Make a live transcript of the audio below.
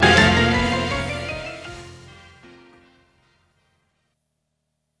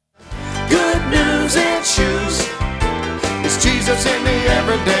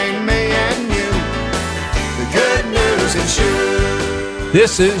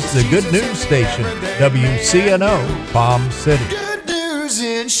This is the Good News Station, WCNO, Palm City. Good news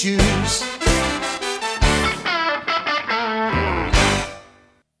in shoes.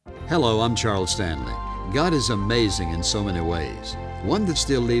 Hello, I'm Charles Stanley. God is amazing in so many ways. One that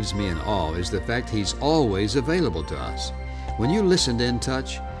still leaves me in awe is the fact He's always available to us. When you listen to In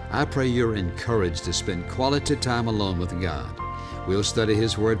Touch, I pray you're encouraged to spend quality time alone with God. We'll study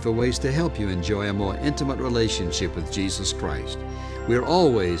His Word for ways to help you enjoy a more intimate relationship with Jesus Christ. We're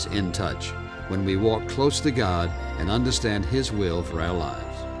always in touch when we walk close to God and understand His will for our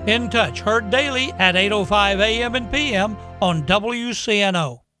lives. In Touch, heard daily at 8:05 a.m. and p.m. on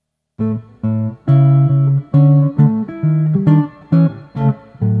WCNO.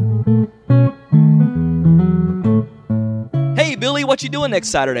 Hey, Billy, what you doing next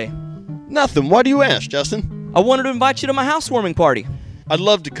Saturday? Nothing. Why do you ask, Justin? I wanted to invite you to my housewarming party. I'd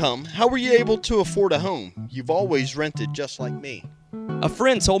love to come. How were you able to afford a home? You've always rented just like me. A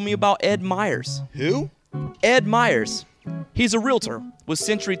friend told me about Ed Myers. Who? Ed Myers. He's a realtor with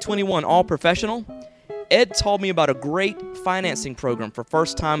Century 21 All Professional. Ed told me about a great financing program for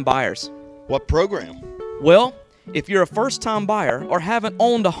first-time buyers. What program? Well, if you're a first-time buyer or haven't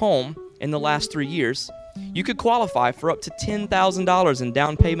owned a home in the last 3 years, you could qualify for up to $10,000 in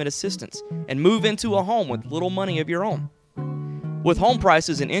down payment assistance and move into a home with little money of your own. With home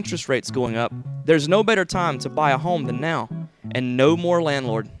prices and interest rates going up, there's no better time to buy a home than now, and no more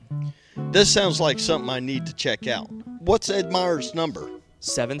landlord. This sounds like something I need to check out. What's Ed Myers' number?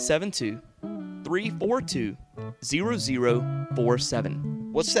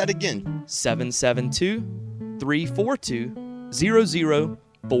 772-342-0047. What's that again?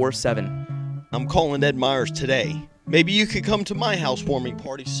 772-342-0047. I'm calling Ed Myers today. Maybe you could come to my housewarming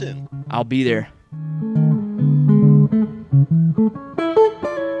party soon. I'll be there.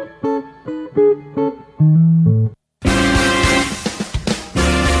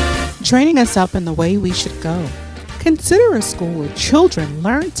 Training us up in the way we should go. Consider a school where children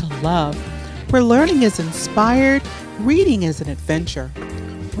learn to love, where learning is inspired, reading is an adventure,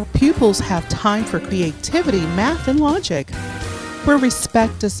 where pupils have time for creativity, math, and logic, where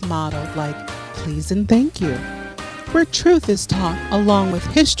respect is modeled like please and thank you, where truth is taught along with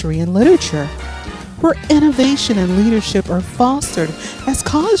history and literature, where innovation and leadership are fostered as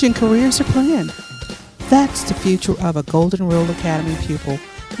college and careers are planned. That's the future of a Golden Rule Academy pupil.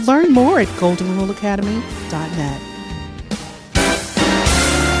 Learn more at goldenruleacademy.net.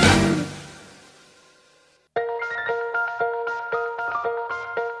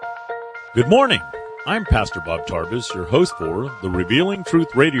 Good morning. I'm Pastor Bob Tarbus, your host for the Revealing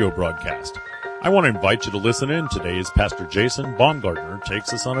Truth radio broadcast. I want to invite you to listen in today as Pastor Jason Baumgartner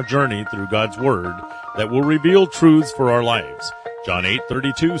takes us on a journey through God's Word that will reveal truths for our lives. John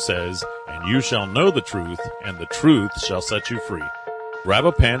 8:32 says, "And you shall know the truth, and the truth shall set you free." Grab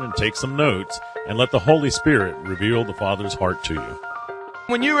a pen and take some notes, and let the Holy Spirit reveal the Father's heart to you.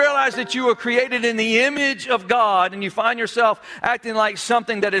 When you realize that you were created in the image of God and you find yourself acting like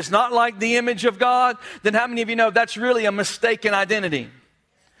something that is not like the image of God, then how many of you know that's really a mistaken identity?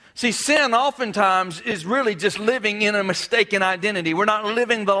 See, sin oftentimes is really just living in a mistaken identity. We're not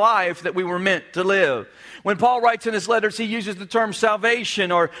living the life that we were meant to live. When Paul writes in his letters, he uses the term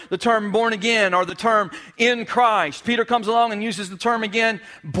salvation or the term born again or the term in Christ. Peter comes along and uses the term again,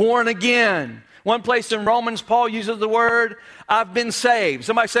 born again. One place in Romans, Paul uses the word, I've been saved.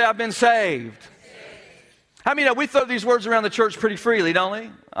 Somebody say, I've been saved. How many know we throw these words around the church pretty freely, don't we?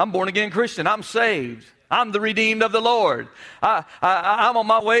 I'm born again Christian. I'm saved. I'm the redeemed of the Lord. I'm on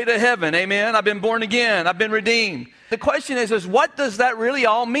my way to heaven. Amen. I've been born again. I've been redeemed. The question is what does that really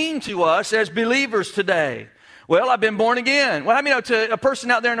all mean to us as believers today? Well, I've been born again. Well, I mean, to a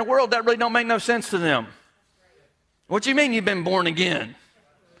person out there in the world, that really don't make no sense to them. What do you mean you've been born again?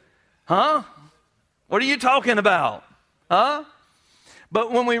 Huh? What are you talking about? Huh?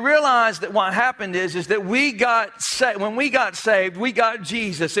 But when we realized that what happened is that we got when we got saved, we got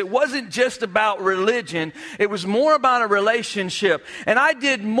Jesus. It wasn't just about religion. It was more about a relationship. And I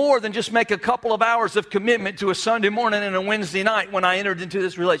did more than just make a couple of hours of commitment to a Sunday morning and a Wednesday night when I entered into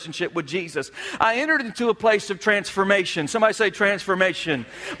this relationship with Jesus. I entered into a place of transformation. Somebody say transformation.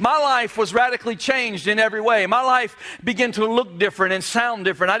 My life was radically changed in every way. My life began to look different and sound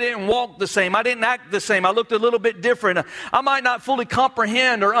different. I didn't walk the same. I didn't act the same. I looked a little bit different. I might not fully comprehend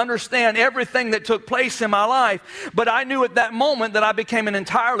or understand everything that took place in my life, but I knew at that moment that I became an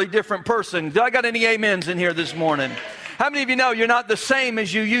entirely different person. Do I got any amens in here this morning? How many of you know you're not the same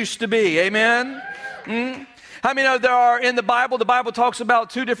as you used to be? Amen? How many know there are in the Bible talks about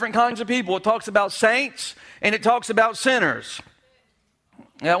two different kinds of people. It talks about saints and it talks about sinners.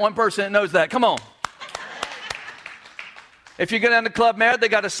 Yeah, one person that knows that. Come on. If you go down to Club Med, they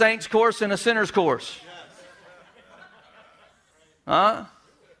got a saints course and a sinners course. Huh?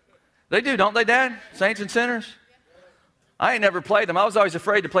 They do, don't they, Dad? Saints and sinners? I ain't never played them. I was always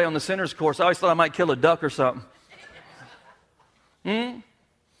afraid to play on the sinners course. I always thought I might kill a duck or something. Now,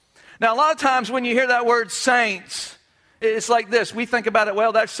 a lot of times when you hear that word saints, it's like this. We think about it,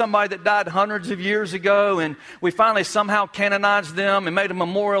 well, that's somebody that died hundreds of years ago, and we finally somehow canonized them and made a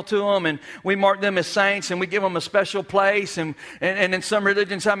memorial to them, and we mark them as saints, and we give them a special place. And in some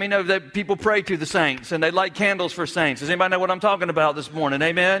religions, how many know that people pray to the saints, and they light candles for saints? Does anybody know what I'm talking about this morning?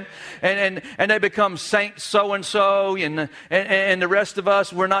 Amen? And they become saints so-and-so, and the rest of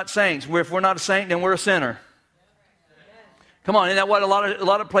us, we're not saints. If we're not a saint, then we're a sinner. Come on, isn't that what a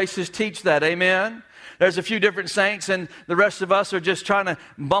lot of places teach that? Amen? There's a few different saints, and the rest of us are just trying to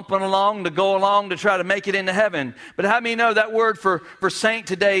bumping along, to go along, to try to make it into heaven. But how many know that word for saint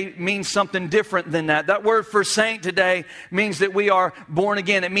today means something different than that? That word for saint today means that we are born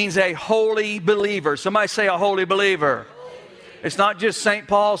again. It means a holy believer. Somebody say a holy believer. It's not just St.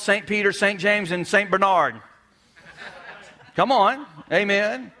 Paul, St. Peter, St. James, and St. Bernard. Come on.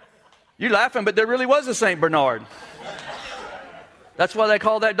 Amen. You're laughing, but there really was a St. Bernard. That's why they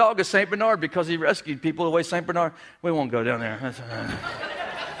call that dog a St. Bernard, because he rescued people the way St. Bernard. We won't go down there.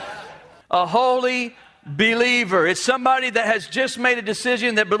 A holy believer. It's somebody that has just made a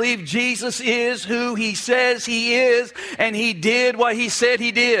decision that believes Jesus is who he says he is, and he did what he said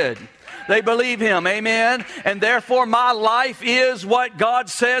he did. They believe him, amen? And therefore my life is what God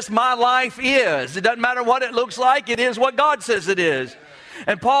says my life is. It doesn't matter what it looks like, it is what God says it is.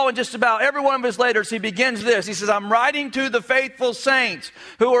 And Paul, in just about every one of his letters, he begins this. He says, I'm writing to the faithful saints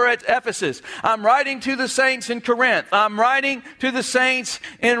who are at Ephesus. I'm writing to the saints in Corinth. I'm writing to the saints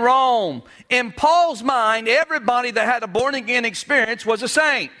in Rome. In Paul's mind, everybody that had a born-again experience was a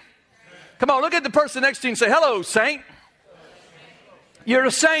saint. Come on, look at the person next to you and say, hello, saint. You're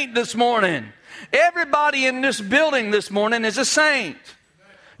a saint this morning. Everybody in this building this morning is a saint.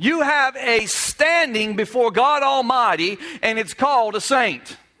 You have a standing before God Almighty, and it's called a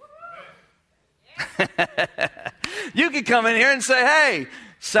saint. You can come in here and say, hey,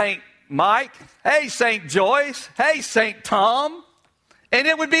 Saint Mike. Hey, Saint Joyce. Hey, Saint Tom. And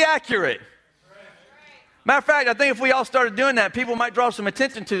it would be accurate. Matter of fact, I think if we all started doing that, people might draw some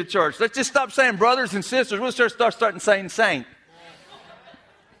attention to the church. Let's just stop saying brothers and sisters. We'll start saying saint.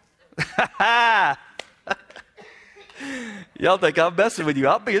 Y'all think I'm messing with you.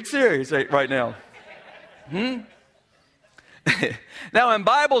 I'm being serious right now. Now, in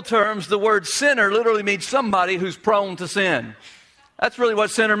Bible terms, the word sinner literally means somebody who's prone to sin. That's really what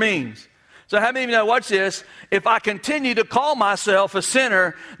sinner means. So how many of you know, watch this, if I continue to call myself a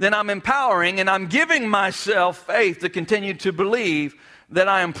sinner, then I'm empowering and I'm giving myself faith to continue to believe that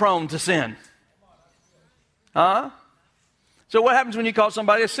I am prone to sin. Huh? So what happens when you call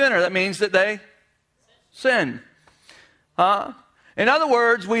somebody a sinner? That means that they sin. In other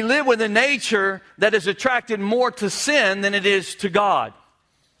words, we live with a nature that is attracted more to sin than it is to God.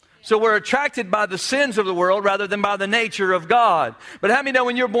 So we're attracted by the sins of the world rather than by the nature of God. But how many know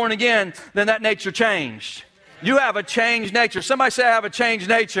when you're born again, then that nature changed? You have a changed nature. Somebody say, I have a changed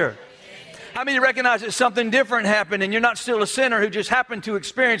nature. How many recognize that something different happened and you're not still a sinner who just happened to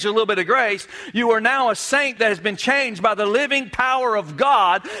experience a little bit of grace? You are now a saint that has been changed by the living power of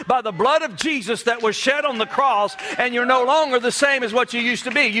God, by the blood of Jesus that was shed on the cross, and you're no longer the same as what you used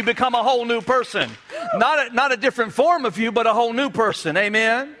to be. You become a whole new person. Not a different form of you, but a whole new person.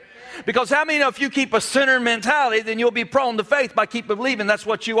 Amen? Because how many know if you keep a sinner mentality, then you'll be prone to faith by keep believing that's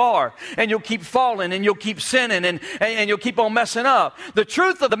what you are. And you'll keep falling and you'll keep sinning and you'll keep on messing up. The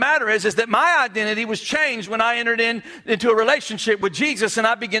truth of the matter is that my identity was changed when I entered into a relationship with Jesus and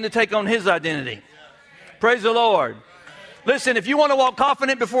I began to take on his identity. Praise the Lord. Listen, if you want to walk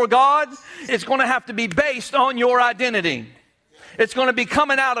confident before God, it's going to have to be based on your identity. It's going to be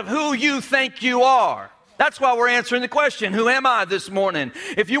coming out of who you think you are. That's why we're answering the question, who am I this morning?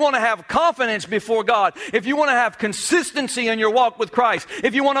 If you want to have confidence before God, if you want to have consistency in your walk with Christ,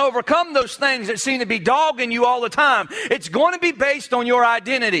 if you want to overcome those things that seem to be dogging you all the time, it's going to be based on your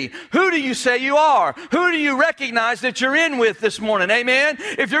identity. Who do you say you are? Who do you recognize that you're in with this morning? Amen?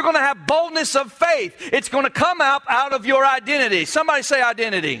 If you're going to have boldness of faith, it's going to come out of your identity. Somebody say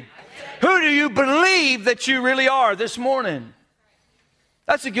identity. Who do you believe that you really are this morning?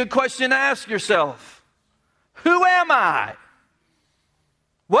 That's a good question to ask yourself. Who am I?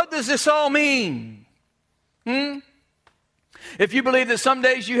 What does this all mean? If you believe that some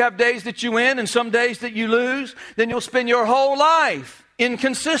days you have days that you win and some days that you lose, then you'll spend your whole life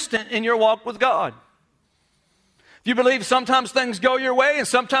inconsistent in your walk with God. If you believe sometimes things go your way and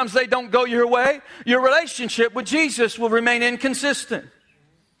sometimes they don't go your way, your relationship with Jesus will remain inconsistent.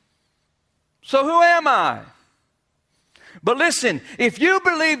 So who am I? But listen, if you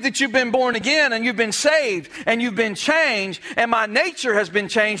believe that you've been born again and you've been saved and you've been changed and my nature has been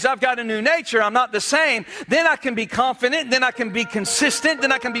changed, I've got a new nature, I'm not the same, then I can be confident, then I can be consistent,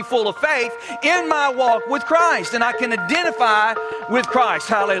 then I can be full of faith in my walk with Christ, and I can identify with Christ.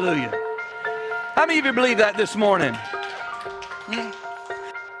 Hallelujah. How many of you believe that this morning?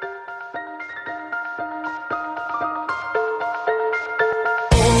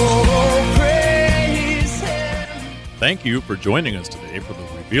 Thank you for joining us today for the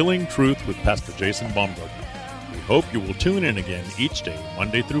Revealing Truth with Pastor Jason Baumgartner. We hope you will tune in again each day,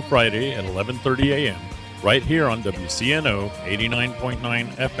 Monday through Friday at 11:30 a.m., right here on WCNO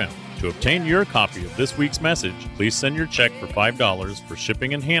 89.9 FM. To obtain your copy of this week's message, please send your check for $5 for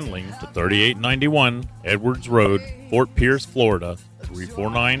shipping and handling to 3891 Edwards Road, Fort Pierce, Florida,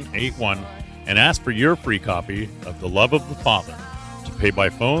 34981, and ask for your free copy of The Love of the Father. To pay by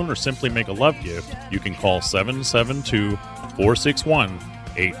phone or simply make a love gift, you can call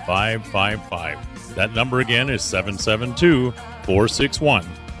 772-461-8555. That number again is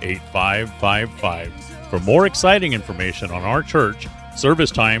 772-461-8555. For more exciting information on our church,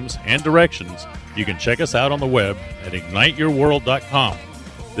 service times, and directions, you can check us out on the web at igniteyourworld.com.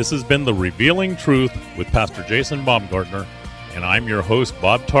 This has been The Revealing Truth with Pastor Jason Baumgartner, and I'm your host,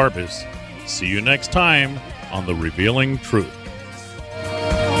 Bob Tarbis. See you next time on The Revealing Truth.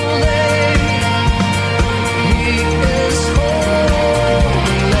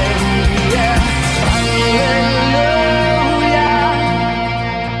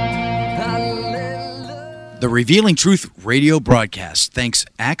 The Revealing Truth radio broadcast thanks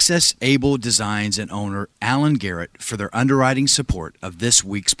Access Able Designs and owner Alan Garrett for their underwriting support of this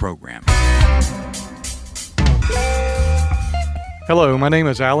week's program. Hello, my name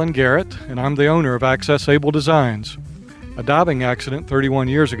is Alan Garrett, and I'm the owner of Access Able Designs. A diving accident 31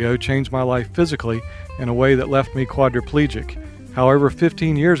 years ago changed my life physically in a way that left me quadriplegic. However,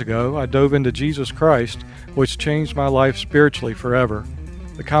 15 years ago, I dove into Jesus Christ, which changed my life spiritually forever.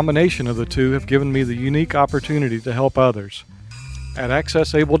 The combination of the two have given me the unique opportunity to help others. At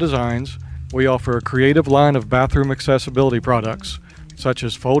Access Able Designs, we offer a creative line of bathroom accessibility products, such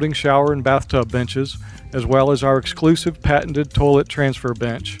as folding shower and bathtub benches, as well as our exclusive patented toilet transfer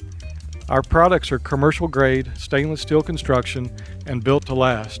bench. Our products are commercial-grade, stainless steel construction, and built to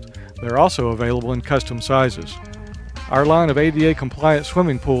last. They're also available in custom sizes. Our line of ADA-compliant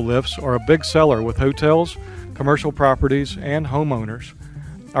swimming pool lifts are a big seller with hotels, commercial properties, and homeowners.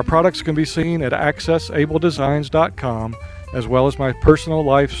 Our products can be seen at accessabledesigns.com, as well as my personal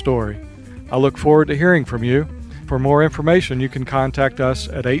life story. I look forward to hearing from you. For more information, you can contact us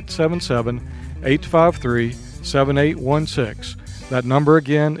at 877-853-7816. That number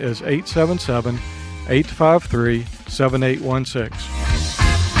again is 877-853-7816.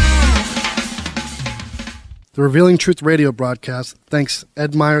 The Revealing Truth radio broadcast thanks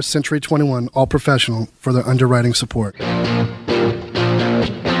Ed Meyer Century 21 All Professional for their underwriting support.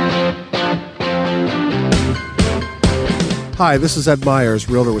 Hi, this is Ed Myers,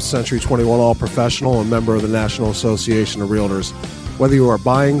 Realtor with Century 21 All Professional and member of the National Association of Realtors. Whether you are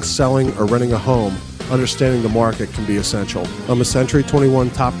buying, selling, or renting a home, understanding the market can be essential. I'm a Century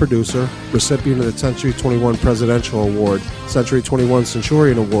 21 top producer, recipient of the Century 21 Presidential Award, Century 21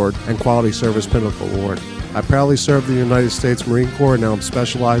 Centurion Award, and Quality Service Pinnacle Award. I proudly served the United States Marine Corps, and now I'm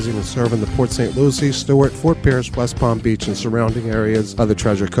specializing in serving the Port St. Lucie, Stewart, Fort Pierce, West Palm Beach, and surrounding areas of the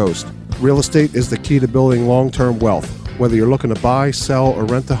Treasure Coast. Real estate is the key to building long-term wealth. Whether you're looking to buy, sell, or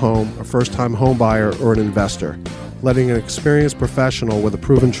rent a home, a first-time home buyer, or an investor, letting an experienced professional with a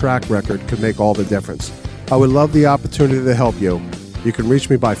proven track record could make all the difference. I would love the opportunity to help you. You can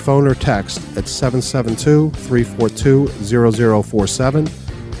reach me by phone or text at 772-342-0047.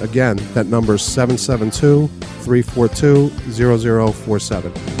 Again, that number is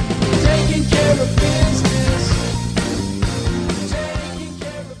 772-342-0047. Taking care of business.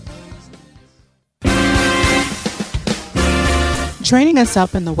 Training us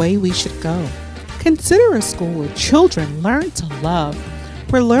up in the way we should go. Consider a school where children learn to love,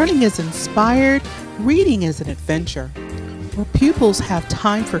 where learning is inspired, reading is an adventure, where pupils have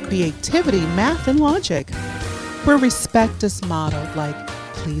time for creativity, math, and logic, where respect is modeled like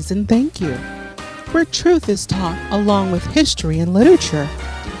please and thank you, where truth is taught along with history and literature,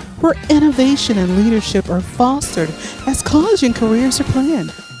 where innovation and leadership are fostered as college and careers are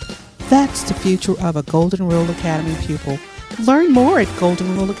planned. That's the future of a Golden Rule Academy pupil. Learn more at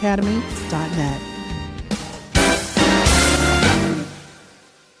goldenruleacademy.net.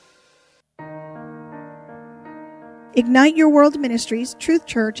 Ignite Your World Ministries, Truth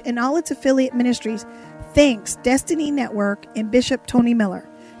Church, and all its affiliate ministries thanks Destiny Network and Bishop Tony Miller.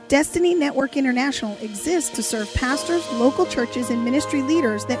 Destiny Network International exists to serve pastors, local churches, and ministry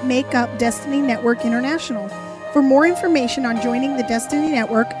leaders that make up Destiny Network International. For more information on joining the Destiny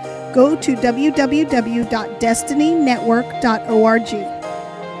Network, go to www.destinynetwork.org.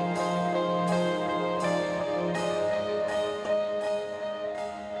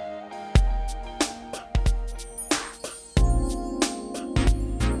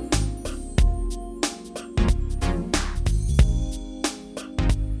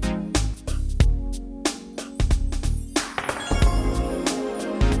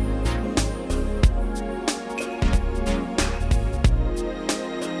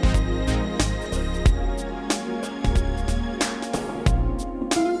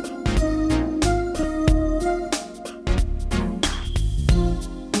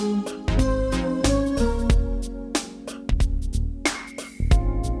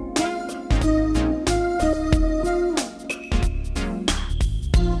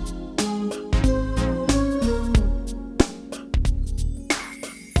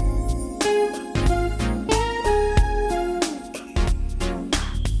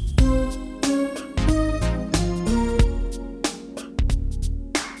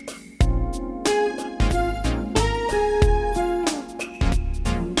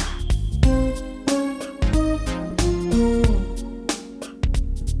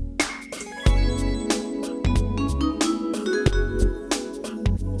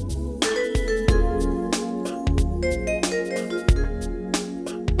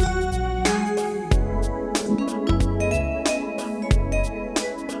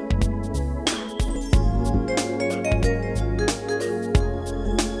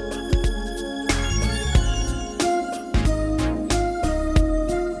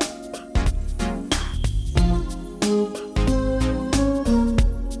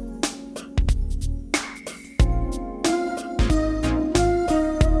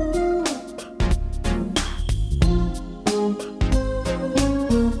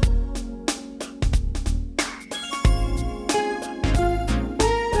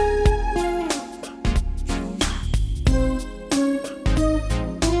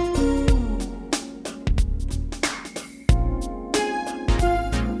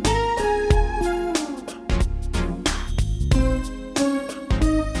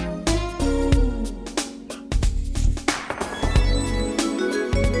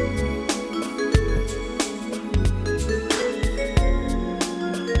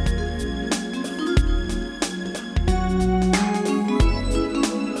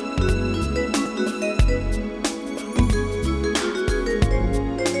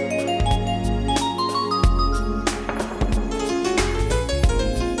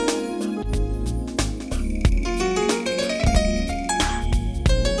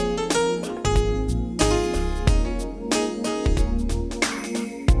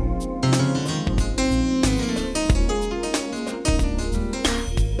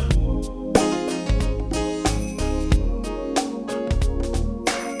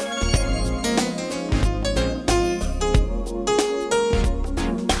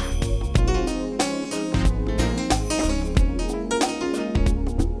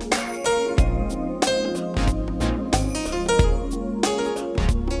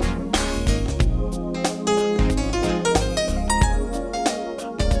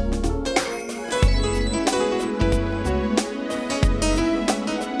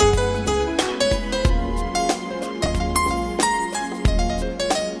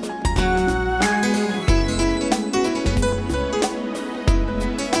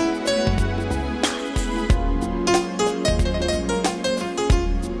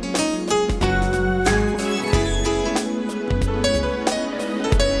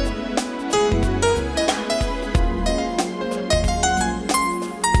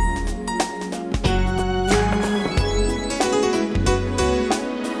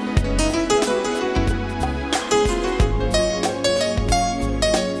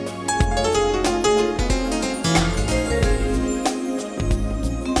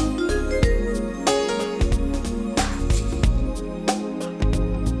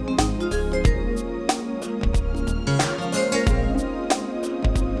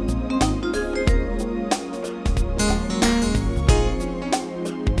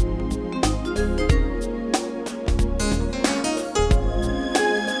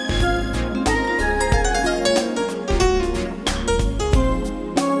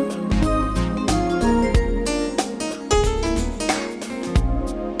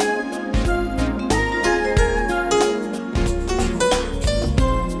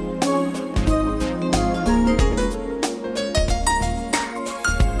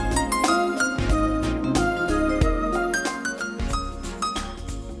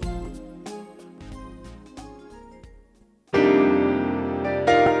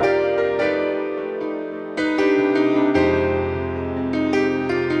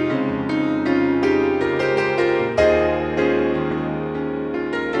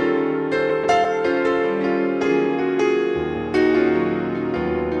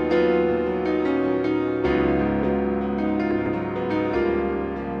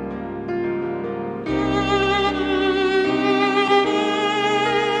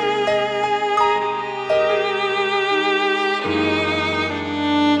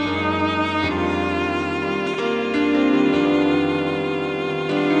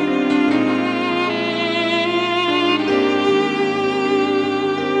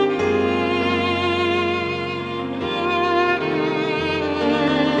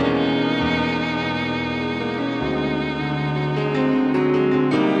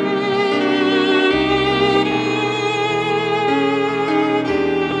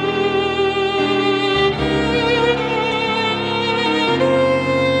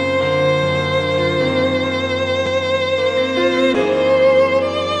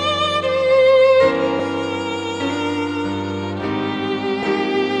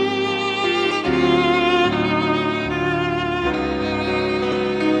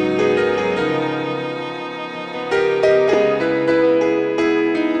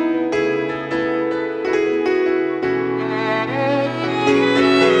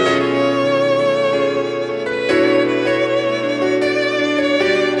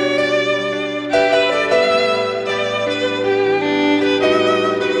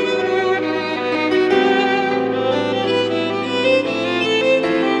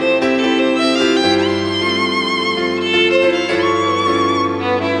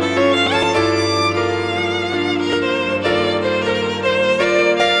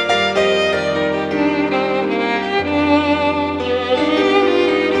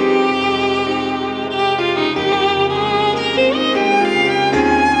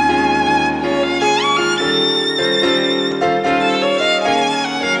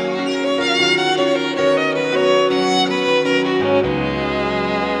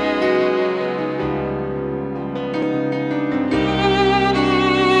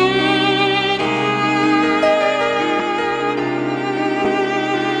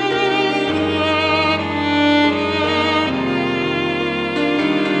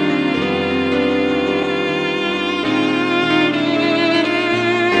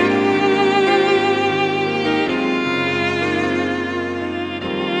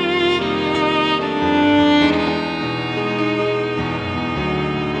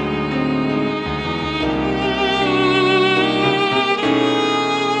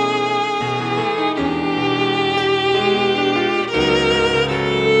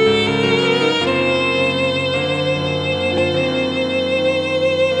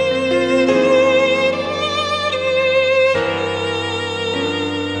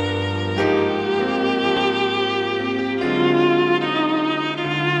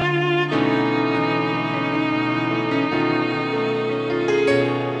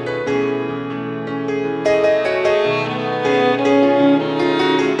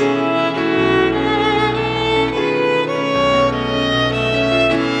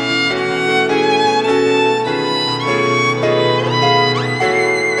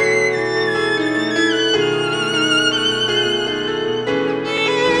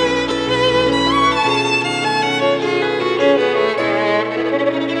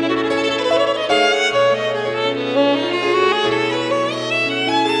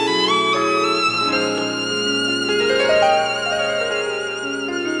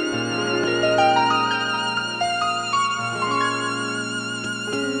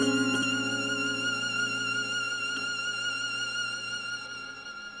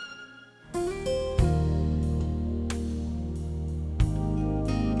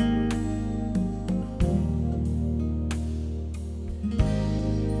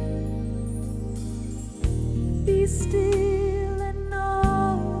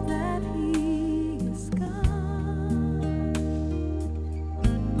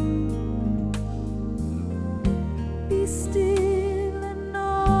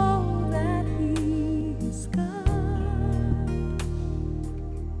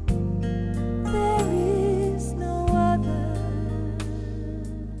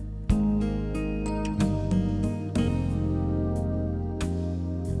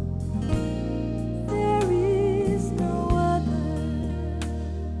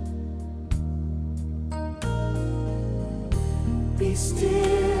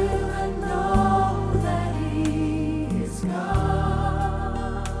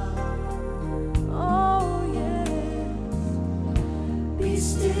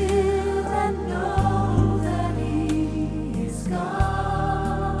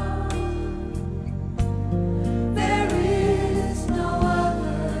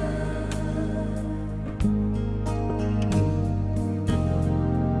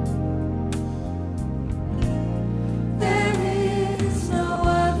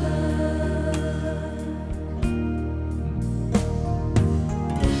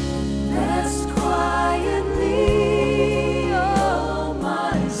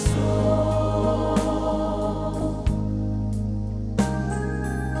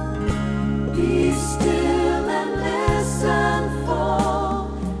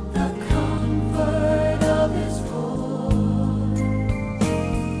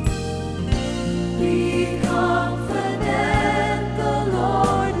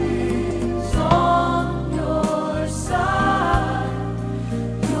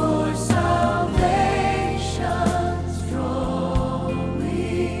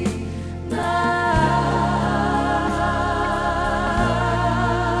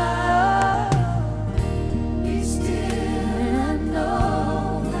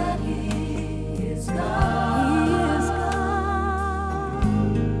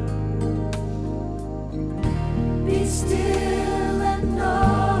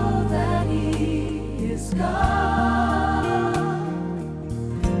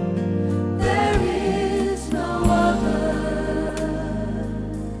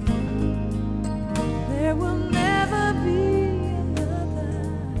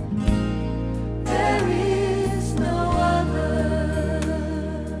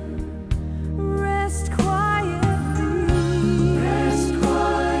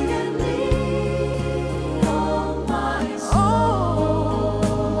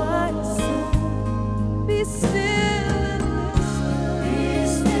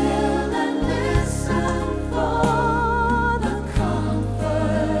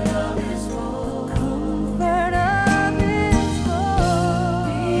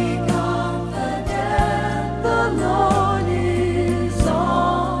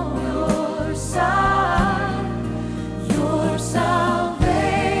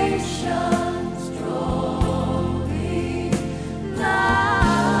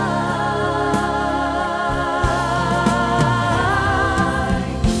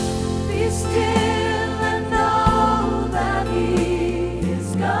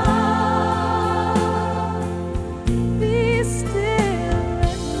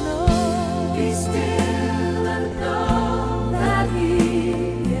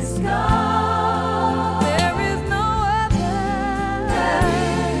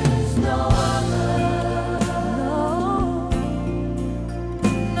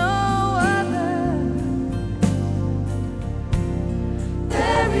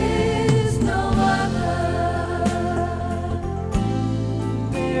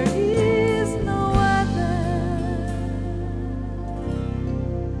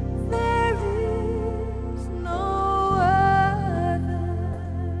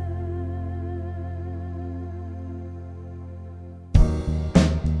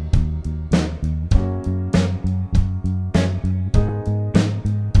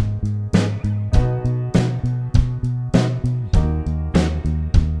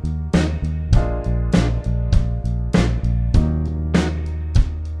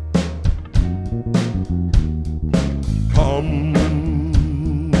 Come,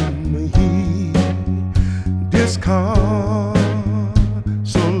 ye discount.